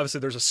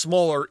obviously there's a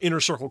smaller inner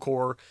circle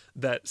core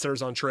that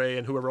centers on Trae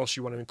and whoever else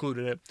you want to include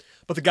in it,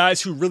 but the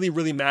guys who really,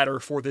 really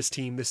matter for this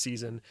team this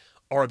season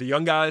are the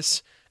young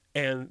guys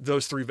and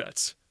those 3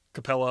 vets: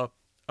 Capella,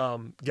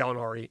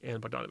 Gallinari,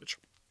 and Bogdanovich.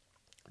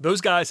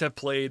 Those guys have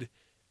played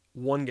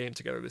 1 game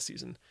together this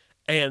season,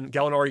 and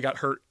Gallinari got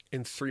hurt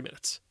in 3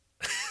 minutes.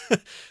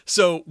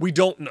 So we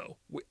don't know.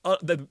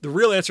 The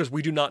real answer is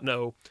we do not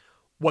know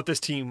what this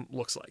team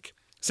looks like.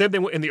 Same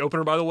thing in the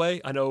opener, by the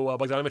way. I know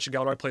Bogdanovich and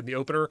Gallinari played in the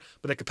opener,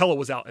 but then Capella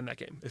was out in that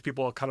game. If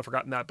people have kind of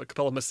forgotten that, but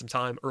Capella missed some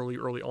time early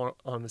on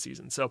in the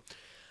season. So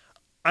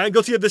I'm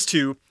guilty of this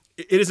too.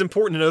 It is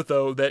important to note,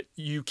 though, that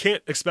you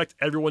can't expect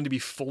everyone to be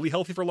fully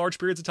healthy for large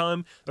periods of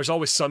time. There's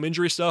always some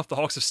injury stuff. The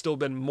Hawks have still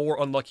been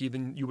more unlucky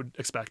than you would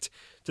expect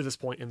to this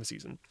point in the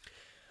season.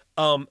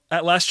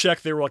 At last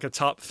check, they were like a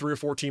top 3 or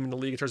 4 team in the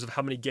league in terms of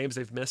how many games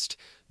they've missed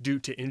due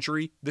to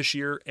injury this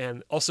year,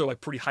 and also a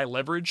pretty high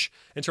leverage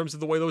in terms of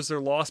the way those are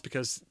lost,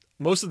 because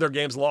most of their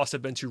games lost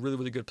have been to really,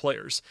 really good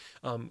players.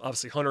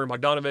 Obviously, Hunter and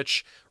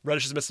Bogdanovich.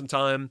 Reddish has missed some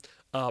time.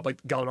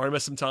 Like Gallinari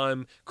missed some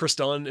time. Chris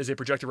Dunn is a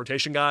projected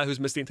rotation guy who's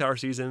missed the entire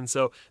season.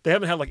 So they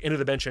haven't had like end of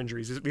the bench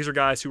injuries. These are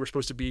guys who were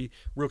supposed to be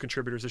real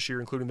contributors this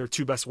year, including their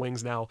 2 best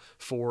wings now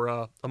for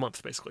a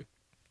month, basically.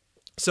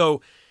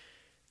 So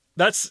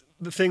that's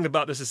the thing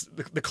about this, is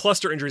the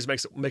cluster injuries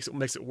makes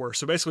it worse.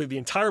 So basically, the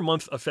entire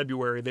month of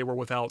February, they were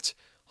without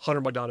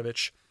Hunter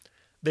Bogdanovich.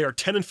 They are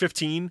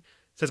 10-15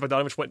 since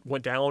Bogdanovich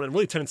went down, and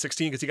really 10-16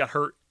 because he got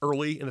hurt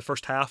early in the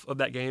first half of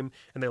that game,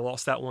 and they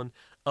lost that one.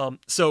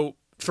 So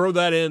throw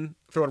that in,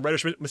 throw in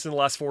Reddish missing the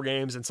last 4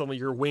 games, and suddenly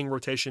your wing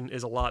rotation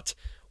is a lot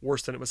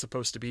worse than it was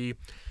supposed to be.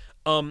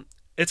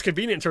 It's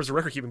convenient in terms of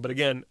record keeping, but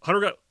again, Hunter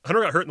got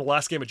hurt in the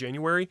last game of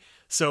January.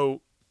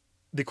 So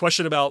the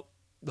question about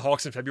the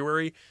Hawks in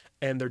February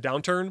and their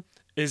downturn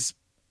is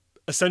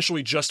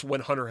essentially just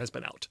when Hunter has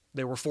been out.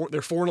 They're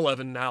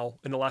 4-11 now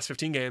in the last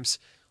 15 games,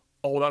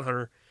 all without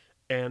Hunter,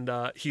 and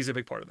he's a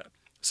big part of that.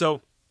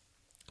 So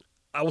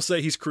I will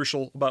say he's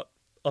crucial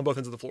on both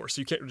ends of the floor, so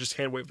you can't just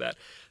hand wave that.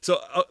 So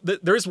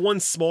there is one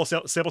small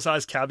sample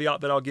size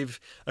caveat that I'll give,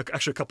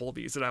 actually a couple of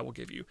these that I will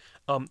give you.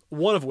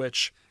 One of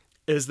which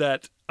is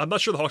that I'm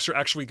not sure the Hawks are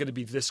actually going to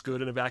be this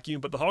good in a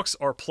vacuum, but the Hawks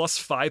are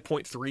plus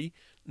 5.3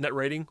 net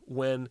rating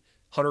when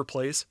Hunter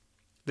plays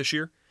this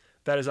year.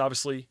 That is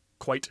obviously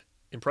quite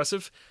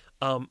impressive.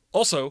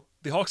 Also,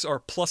 the Hawks are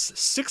plus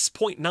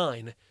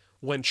 6.9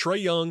 when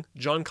Trae Young,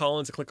 John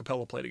Collins, and Clint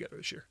Capella play together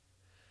this year.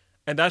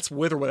 And that's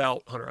with or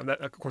without Hunter. And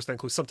that, of course, that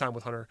includes some time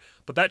with Hunter.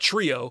 But that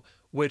trio,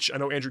 which I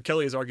know Andrew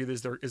Kelly has argued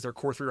is their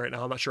core three right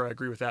now. I'm not sure I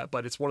agree with that,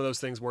 but it's one of those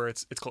things where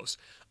it's close.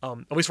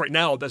 At least right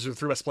now, those are the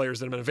three best players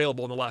that have been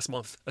available in the last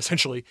month,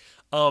 essentially.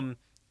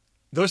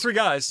 Those three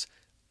guys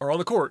are on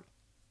the court.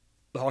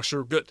 The Hawks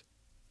are good.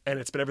 And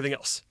it's been everything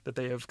else that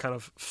they have kind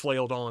of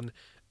flailed on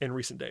in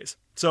recent days.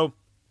 So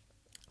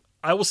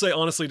I will say,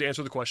 honestly, to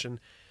answer the question,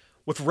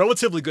 with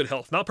relatively good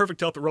health, not perfect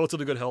health, but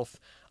relatively good health,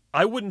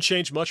 I wouldn't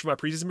change much from my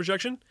preseason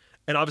projection.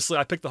 And obviously,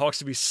 I picked the Hawks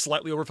to be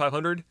slightly over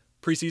 500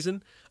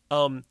 preseason.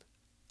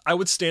 I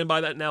would stand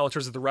by that now in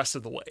terms of the rest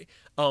of the way.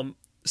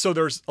 So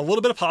there's a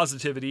little bit of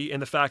positivity in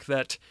the fact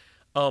that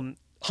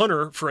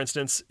Hunter, for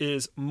instance,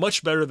 is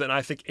much better than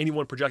I think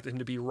anyone projected him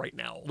to be right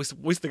now.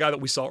 At least the guy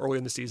that we saw early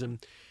in the season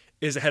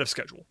is ahead of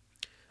schedule.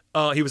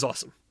 He was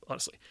awesome,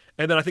 honestly.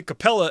 And then I think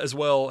Capella as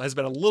well has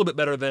been a little bit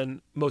better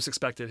than most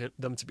expected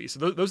them to be. So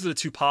those are the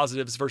two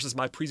positives versus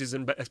my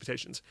preseason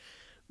expectations.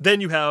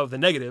 Then you have the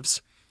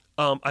negatives.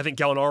 I think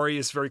Gallinari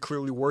is very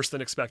clearly worse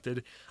than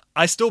expected.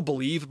 I still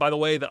believe, by the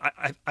way, that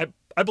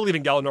I believe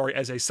in Gallinari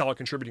as a solid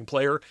contributing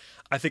player.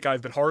 I think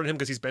I've been hard on him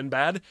because he's been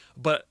bad,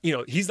 but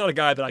he's not a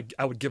guy that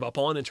I would give up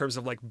on in terms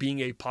of like being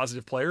a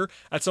positive player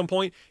at some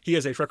point. He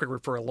has a track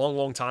record for a long,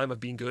 long time of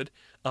being good.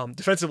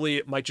 Defensively,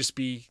 it might just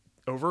be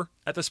over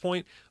at this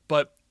point,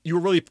 but you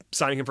were really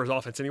signing him for his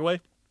offense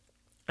anyway.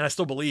 And I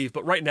still believe,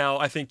 but right now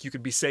I think you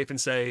could be safe and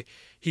say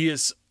he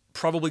is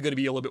probably going to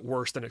be a little bit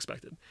worse than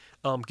expected,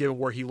 given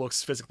where he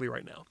looks physically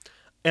right now.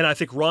 And I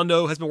think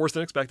Rondo has been worse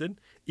than expected.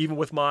 Even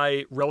with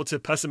my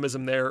relative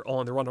pessimism there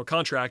on the Rondo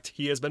contract,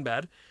 he has been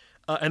bad.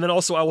 And then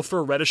also I will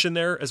throw Reddish in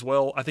there as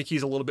well. I think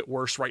he's a little bit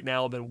worse right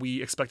now than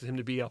we expected him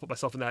to be. I'll put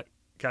myself in that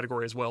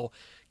category as well,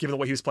 given the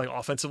way he was playing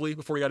offensively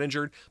before he got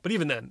injured. But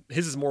even then,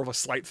 his is more of a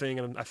slight thing,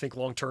 and I think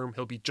long-term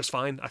he'll be just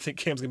fine. I think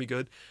Cam's going to be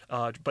good,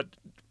 but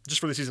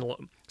just for the season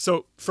alone.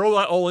 So throw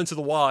that all into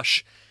the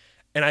wash,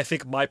 and I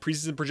think my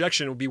preseason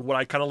projection would be what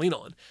I kind of lean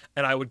on.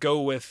 And I would go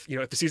with,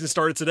 if the season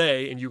started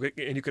today and you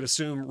could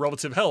assume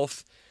relative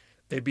health,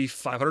 they'd be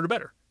 500 or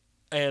better.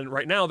 And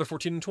right now they're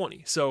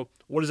 14-20. So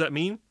what does that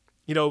mean?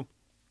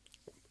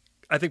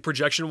 I think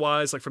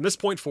projection-wise, like from this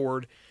point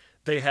forward,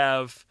 they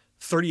have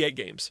 38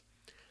 games.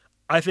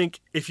 I think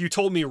if you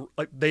told me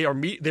like they're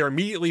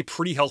immediately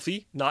pretty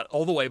healthy, not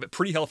all the way, but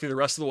pretty healthy the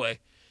rest of the way,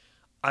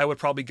 I would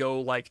probably go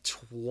like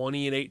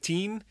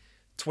 20-18,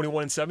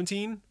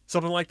 21-17,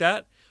 something like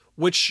that,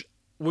 which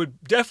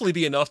would definitely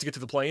be enough to get to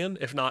the play-in,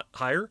 if not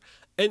higher.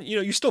 And,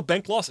 you still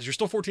bank losses. You're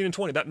still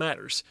 14-20. That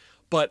matters.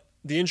 But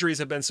the injuries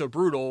have been so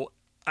brutal.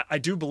 I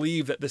do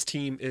believe that this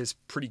team is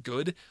pretty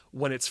good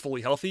when it's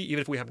fully healthy,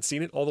 even if we haven't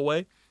seen it all the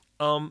way.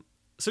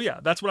 So yeah,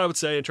 that's what I would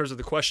say in terms of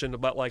the question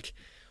about like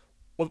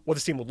what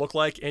this team would look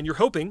like. And you're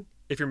hoping,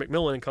 if you're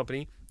McMillan and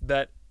company,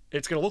 that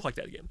it's going to look like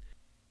that again.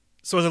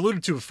 So as I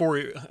alluded to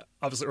before,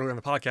 obviously earlier in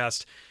the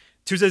podcast,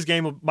 Tuesday's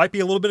game might be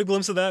a little bit of a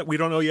glimpse of that. We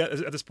don't know yet.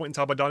 At this point in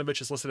time,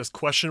 Bogdanovic is listed as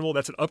questionable.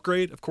 That's an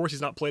upgrade. Of course,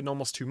 he's not played in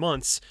almost 2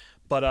 months,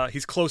 but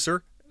he's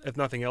closer, if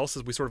nothing else,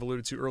 as we sort of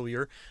alluded to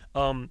earlier.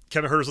 Kevin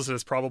Huerter's listed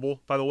as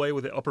probable, by the way,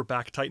 with the upper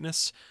back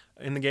tightness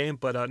in the game,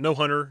 but no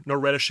Hunter, no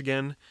Reddish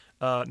again,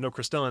 no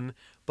Chris Dunn,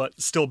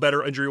 but still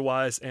better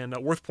injury-wise, and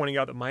worth pointing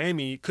out that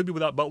Miami could be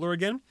without Butler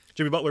again.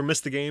 Jimmy Butler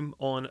missed the game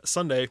on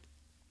Sunday.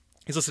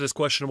 He's listed as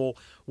questionable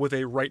with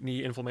a right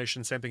knee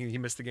inflammation, same thing he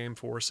missed the game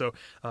for, so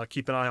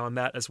keep an eye on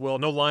that as well.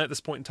 No line at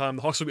this point in time.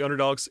 The Hawks will be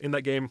underdogs in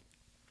that game.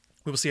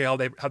 We will see how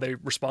they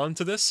respond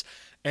to this.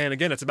 And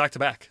again, it's a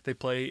back-to-back. They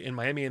play in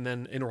Miami and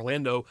then in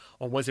Orlando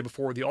on Wednesday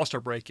before the All-Star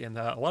break. And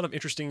a lot of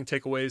interesting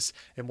takeaways.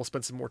 And we'll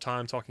spend some more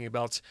time talking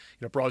about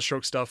broad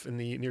stroke stuff in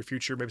the near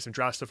future, maybe some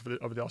draft stuff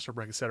over the All-Star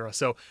break, etc.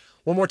 So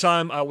one more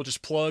time, I will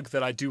just plug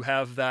that I do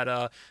have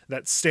that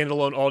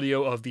standalone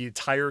audio of the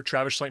entire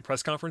Travis Schlenk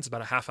press conference,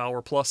 about a half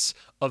hour plus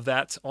of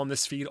that on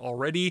this feed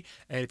already.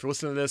 And if you're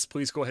listening to this,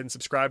 please go ahead and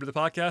subscribe to the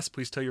podcast.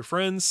 Please tell your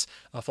friends.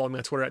 Follow me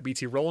on Twitter at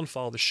BT Rowland.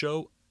 Follow the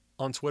show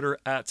on Twitter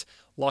at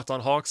Locked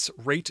On Hawks.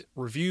 Rate,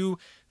 review.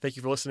 Thank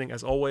you for listening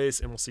as always,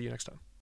 and we'll see you next time.